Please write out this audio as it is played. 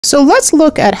So let's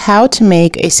look at how to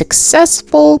make a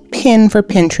successful pin for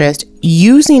Pinterest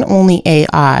using only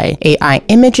AI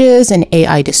images and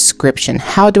AI description.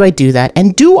 How do I do that?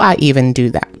 And do I even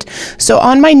do that? So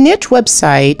on my niche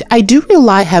website, I do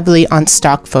rely heavily on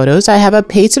stock photos. I have a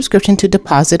paid subscription to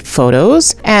Deposit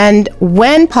Photos. And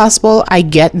when possible, I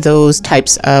get those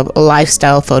types of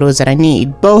lifestyle photos that I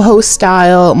need. Boho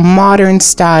style, modern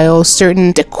style,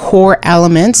 certain decor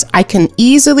elements I can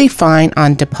easily find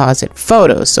on Deposit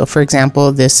Photos. So for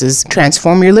example, this is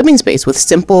transform your living space with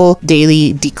simple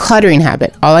daily decluttering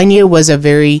habit. All I needed was a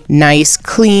very nice,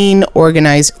 clean,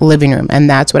 organized living room, and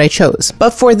that's what I chose.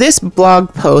 But for this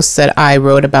blog post that I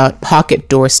wrote about pocket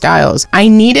door styles, I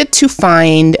needed to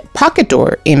find pocket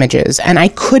door images, and I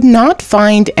could not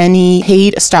find any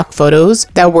paid stock photos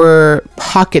that were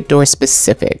pocket door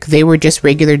specific. They were just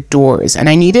regular doors, and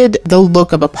I needed the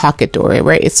look of a pocket door,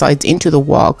 right? It slides into the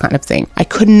wall kind of thing. I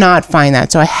could not find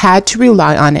that, so I had to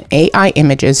rely on AI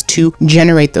images to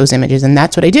generate those images, and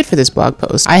that's what I did for this blog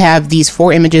post. I have these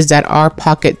 4 images that are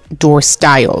pocket door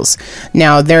styles.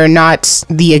 Now, they're not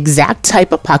the exact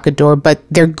type of pocket door, but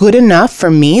they're good enough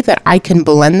for me that I can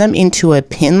blend them into a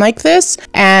pin like this,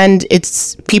 and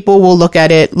people will look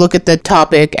at it, look at the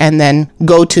topic, and then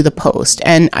go to the post.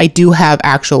 And I do have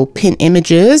actual pin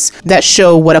images that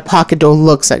show what a pocket door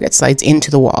looks like. It slides into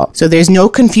the wall. So there's no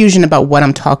confusion about what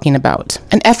I'm talking about.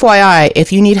 And FYI,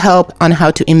 if you need help on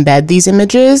how to embed these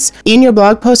images in your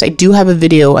blog post, I do have a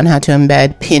video on how to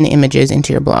embed pin images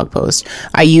into your blog post.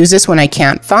 I use this when I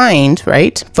can't find,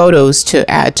 right, photos to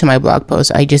add to my blog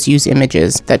post. I just use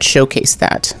images that showcase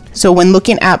that. So when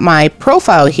looking at my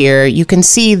profile here, you can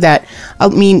see that, I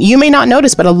mean, you may not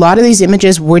notice, but a lot of these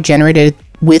images were generated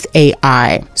with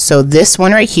AI. So this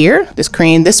one right here,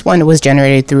 this one was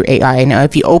generated through AI. Now,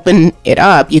 if you open it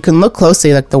up, you can look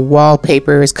closely, like the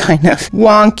wallpaper is kind of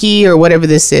wonky or whatever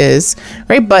this is,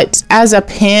 right? But as a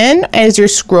pin, as you're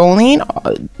scrolling,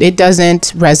 it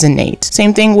doesn't resonate.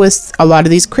 Same thing with a lot of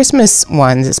these Christmas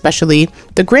ones, especially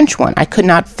the Grinch one. I could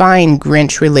not find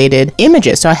Grinch related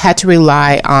images, so I had to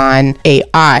rely on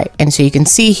AI. And so you can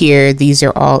see here, these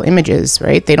are all images,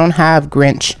 right? They don't have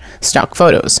Grinch stock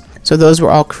photos. So those were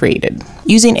all created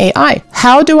using AI.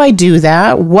 How do I do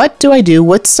that? What do I do?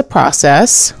 What's the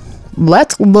process?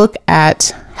 Let's look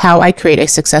at how I create a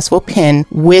successful pin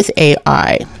with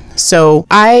AI. So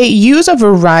I use a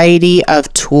variety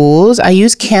of tools. I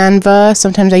use Canva.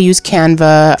 Sometimes I use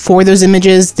Canva for those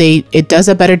images. It does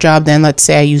a better job than, let's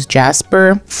say, I use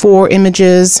Jasper for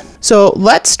images. So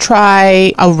let's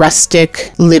try a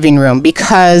rustic living room,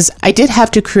 because I did have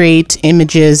to create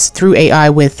images through AI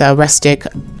with a rustic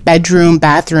bedroom,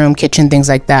 bathroom, kitchen, things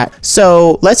like that.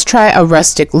 So let's try a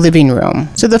rustic living room.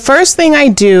 So the first thing I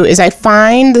do is I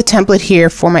find the template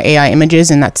here for my AI images,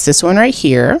 and that's this one right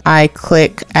here. I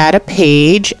click add a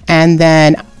page, and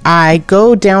then I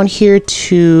go down here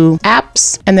to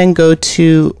apps and then go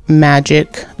to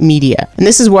Magic Media. And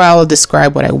this is where I'll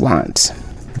describe what I want.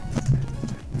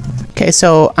 Okay,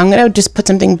 so I'm gonna just put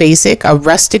something basic, a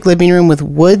rustic living room with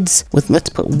let's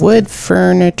put wood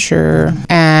furniture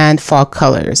and fall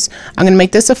colors. I'm gonna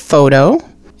make this a photo,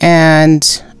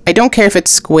 and I don't care if it's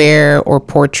square or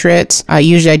portrait.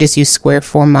 Usually I just use square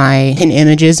for my pin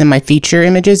images and my feature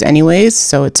images anyways,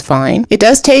 so it's fine. It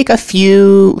does take a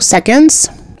few seconds.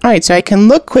 All right, so I can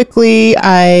look quickly,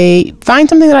 I find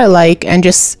something that I like, and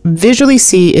just visually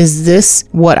see, is this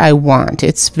what I want?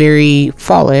 It's very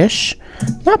fallish.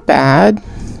 Not bad.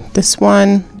 This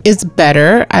one is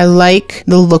better. I like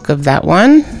the look of that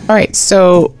one. All right,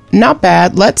 so not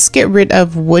bad. Let's get rid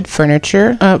of wood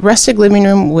furniture. Rustic living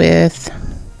room with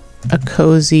a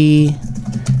cozy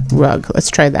rug. Let's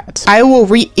try that. I will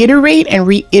reiterate and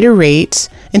reiterate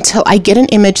until I get an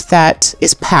image that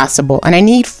is passable. And I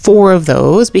need 4 of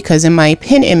those, because in my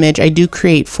pin image, I do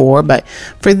create 4. But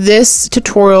for this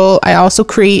tutorial, I also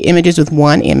create images with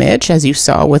 1 image, as you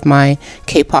saw with my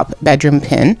K-pop bedroom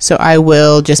pin. So I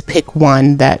will just pick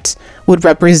one that would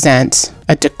represent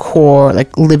a decor,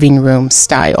 like living room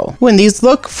style. When these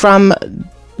look from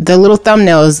the little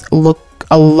thumbnails, look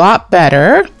a lot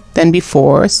better than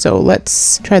before. So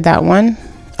let's try that one.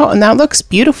 Oh, and that looks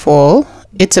beautiful.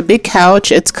 It's a big couch.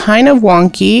 It's kind of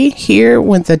wonky here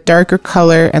with the darker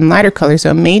color and lighter color,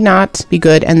 so it may not be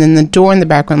good. And then the door in the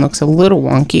background looks a little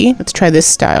wonky. Let's try this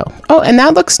style. Oh, and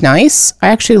that looks nice. I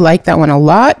actually like that one a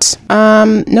lot.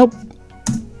 Nope.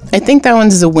 I think that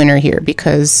one's a winner here,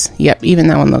 because, yep, even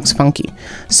that one looks funky.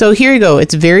 So here you go.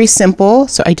 It's very simple.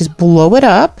 So I just blow it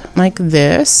up like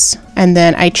this, and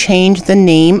then I change the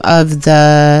name of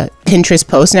the Pinterest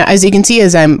post. Now, as you can see,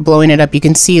 as I'm blowing it up, you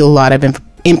can see a lot of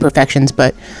imperfections,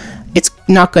 but it's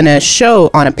not going to show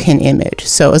on a pin image.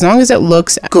 So as long as it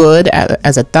looks good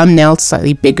as a thumbnail,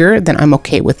 slightly bigger, then I'm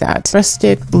okay with that.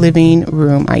 Rustic living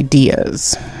room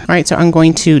ideas. All right, so I'm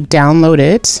going to download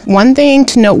it. One thing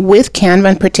to note with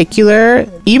Canva in particular,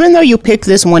 even though you pick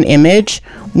this one image,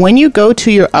 when you go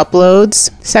to your uploads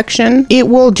section, it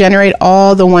will generate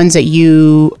all the ones that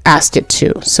you asked it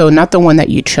to. So not the one that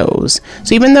you chose.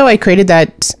 So even though I created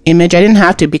that image, I didn't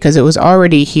have to because it was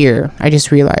already here. I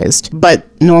just realized. But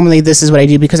normally this is what I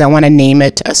do because I want to name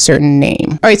it a certain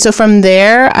name. All right, so from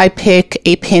there, I pick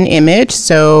a pin image.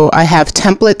 So I have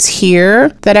templates here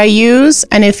that I use.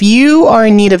 And if you are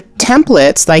in need of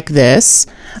templates like this,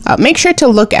 make sure to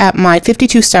look at my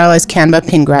 52 stylized Canva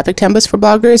pin graphic templates for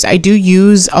bloggers. I do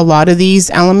use a lot of these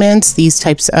elements, these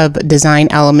types of design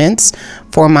elements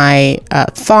for my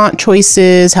font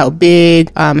choices, how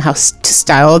big, how to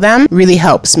style them really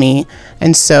helps me.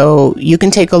 And so you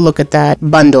can take a look at that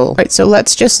bundle. All right, so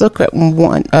let's just look at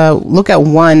one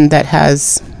that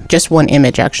has just one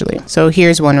image actually. So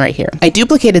here's one right here. I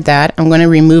duplicated that. I'm going to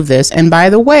remove this. And by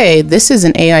the way, this is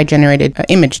an AI generated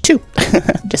image too.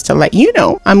 Just to let you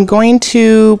know, I'm going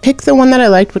to pick the one that I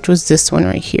liked, which was this one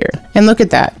right here. And look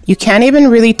at that. You can't even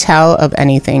really tell of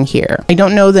anything here. I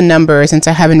don't know the number since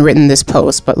I haven't written this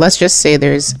post, but let's just say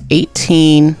there's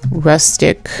 18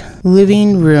 rustic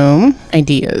living room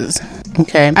ideas.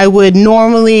 Okay, I would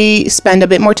normally spend a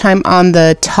bit more time on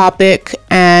the topic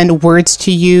and words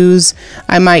to use.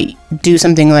 I might do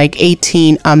something like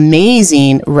 18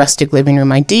 amazing rustic living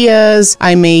room ideas.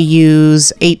 I may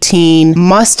use 18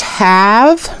 must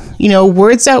have, you know,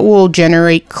 words that will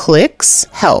generate clicks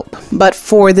help. But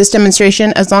for this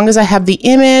demonstration, as long as I have the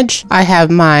image, I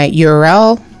have my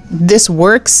URL, this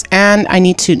works, and I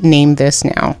need to name this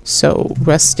now. So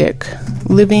rustic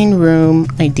living room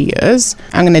ideas.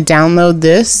 I'm going to download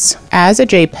this as a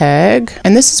JPEG.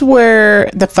 And this is where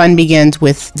the fun begins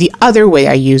with the other way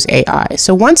I use AI.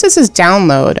 So once this is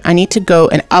download, I need to go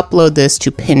and upload this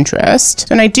to Pinterest. So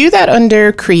when I do that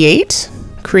under create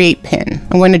pin,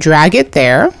 I'm going to drag it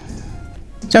there.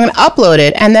 So I'm going to upload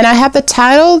it, and then I have the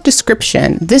title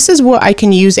description. This is what I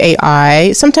can use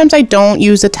AI. Sometimes I don't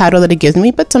use the title that it gives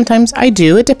me, but sometimes I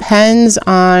do. It depends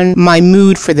on my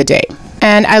mood for the day.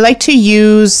 And I like to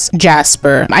use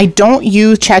Jasper. I don't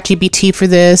use ChatGPT for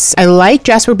this. I like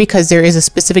Jasper because there is a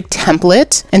specific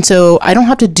template. And so I don't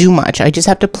have to do much. I just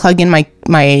have to plug in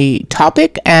my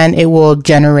topic and it will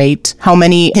generate how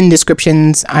many pin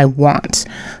descriptions I want.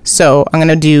 So I'm going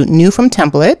to do new from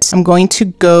template. I'm going to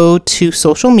go to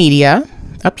social media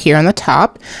up here on the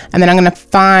top, and then I'm going to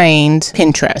find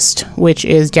Pinterest, which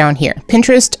is down here.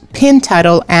 Pinterest, pin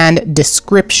title, and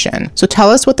description. So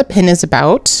tell us what the pin is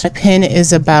about. A pin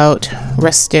is about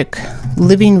rustic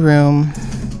living room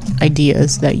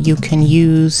ideas that you can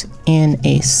use in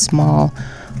a small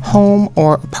home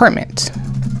or apartment.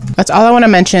 That's all I want to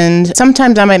mention.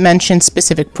 Sometimes I might mention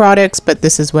specific products, but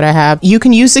this is what I have. You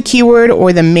can use the keyword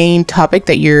or the main topic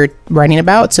that you're writing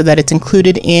about so that it's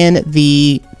included in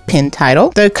the pin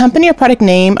title. The company or product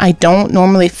name I don't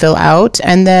normally fill out,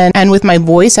 and with my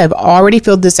voice I've already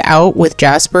filled this out with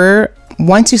Jasper.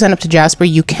 Once you sign up to Jasper,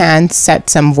 you can set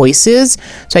some voices.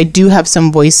 So I do have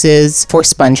some voices for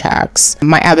Sponge Hacks.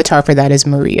 My avatar for that is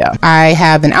Maria. I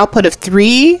have an output of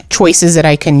 3 choices that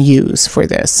I can use for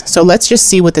this. So let's just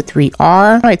see what the 3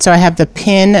 are. All right, so I have the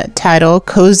pin title,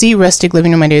 Cozy Rustic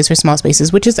Living Room Ideas for Small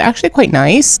Spaces, which is actually quite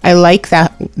nice. I like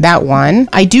that one.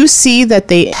 I do see that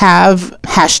they have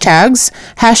hashtags.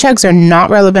 Hashtags are not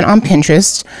relevant on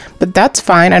Pinterest, but that's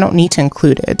fine. I don't need to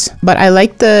include it. But I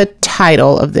like the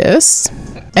title of this.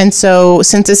 And so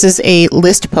since this is a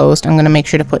list post, I'm going to make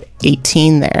sure to put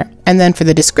 18 there. And then for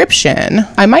the description,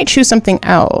 I might choose something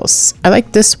else. I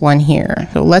like this one here.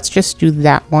 So let's just do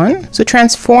that one. So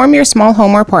transform your small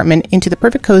home or apartment into the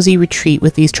perfect cozy retreat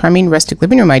with these charming rustic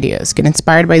living room ideas. Get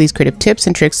inspired by these creative tips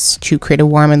and tricks to create a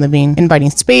warm and living, inviting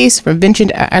space. From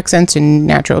vintage accents and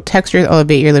natural textures,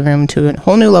 elevate your living room to a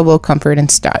whole new level of comfort and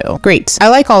style. Great. I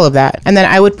like all of that. And then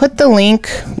I would put the link,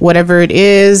 whatever it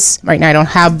is. Right now I don't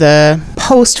have the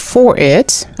post for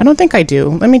it. I don't think I do.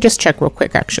 Let me just check real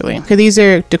quick actually. Okay, these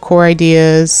are decor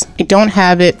ideas. I don't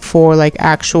have it for like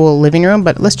actual living room,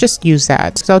 but let's just use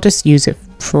that. So I'll just use it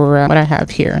for what I have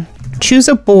here. Choose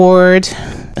a board,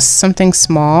 something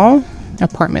small,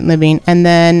 apartment living, and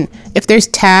then if there's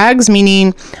tags,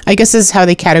 meaning I guess this is how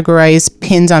they categorize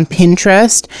pins on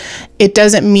Pinterest. It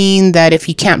doesn't mean that if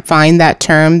you can't find that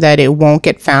term that it won't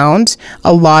get found.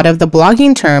 A lot of the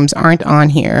blogging terms aren't on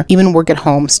here, even work at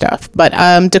home stuff, but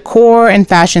decor and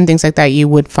fashion, things like that you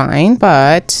would find.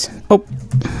 But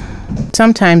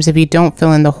Sometimes if you don't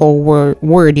fill in the whole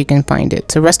word, you can find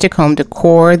it. So rustic home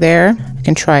decor there. I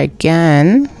can try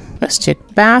again. Rustic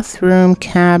bathroom,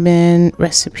 cabin,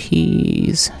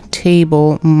 recipes,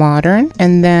 table, modern.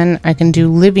 And then I can do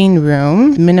living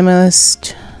room,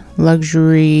 minimalist,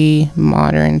 luxury,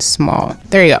 modern, small.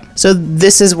 There you go. So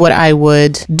this is what I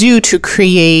would do to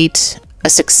create a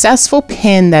successful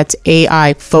pin that's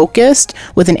AI focused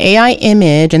with an AI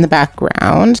image in the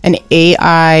background, an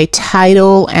AI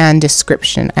title and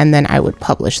description, and then I would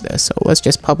publish this. So let's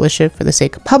just publish it for the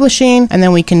sake of publishing, and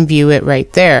then we can view it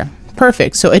right there.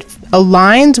 Perfect. So it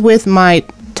aligns with my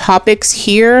topics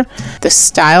here, the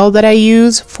style that I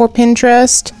use for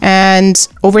Pinterest, and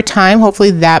over time, hopefully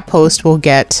that post will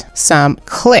get some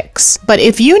clicks. But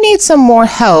if you need some more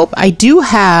help, I do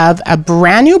have a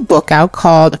brand new book out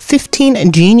called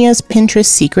 15 Genius Pinterest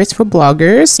Secrets for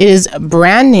Bloggers. It is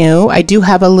brand new. I do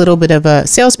have a little bit of a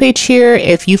sales page here.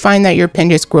 If you find that your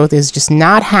Pinterest growth is just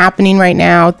not happening right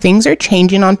now, things are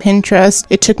changing on Pinterest.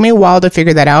 It took me a while to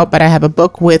figure that out, but I have a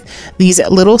book with these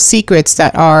little secrets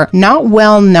that are not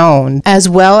well known, as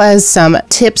well as some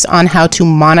tips on how to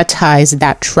monetize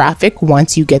that traffic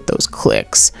once you get those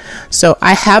clicks. So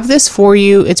I have this for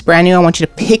you. It's brand new. I want you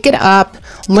to pick it up,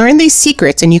 learn these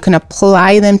secrets, and you can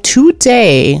apply them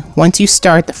today. Once you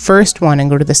start the first one and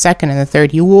go to the second and the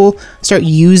third, you will start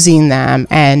using them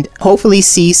and hopefully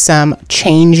see some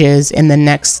changes in the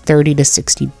next 30 to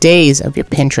 60 days of your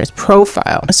Pinterest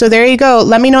profile. So there you go.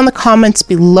 Let me know in the comments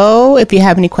below if you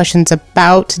have any questions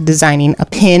about designing a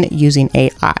pin using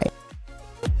AI.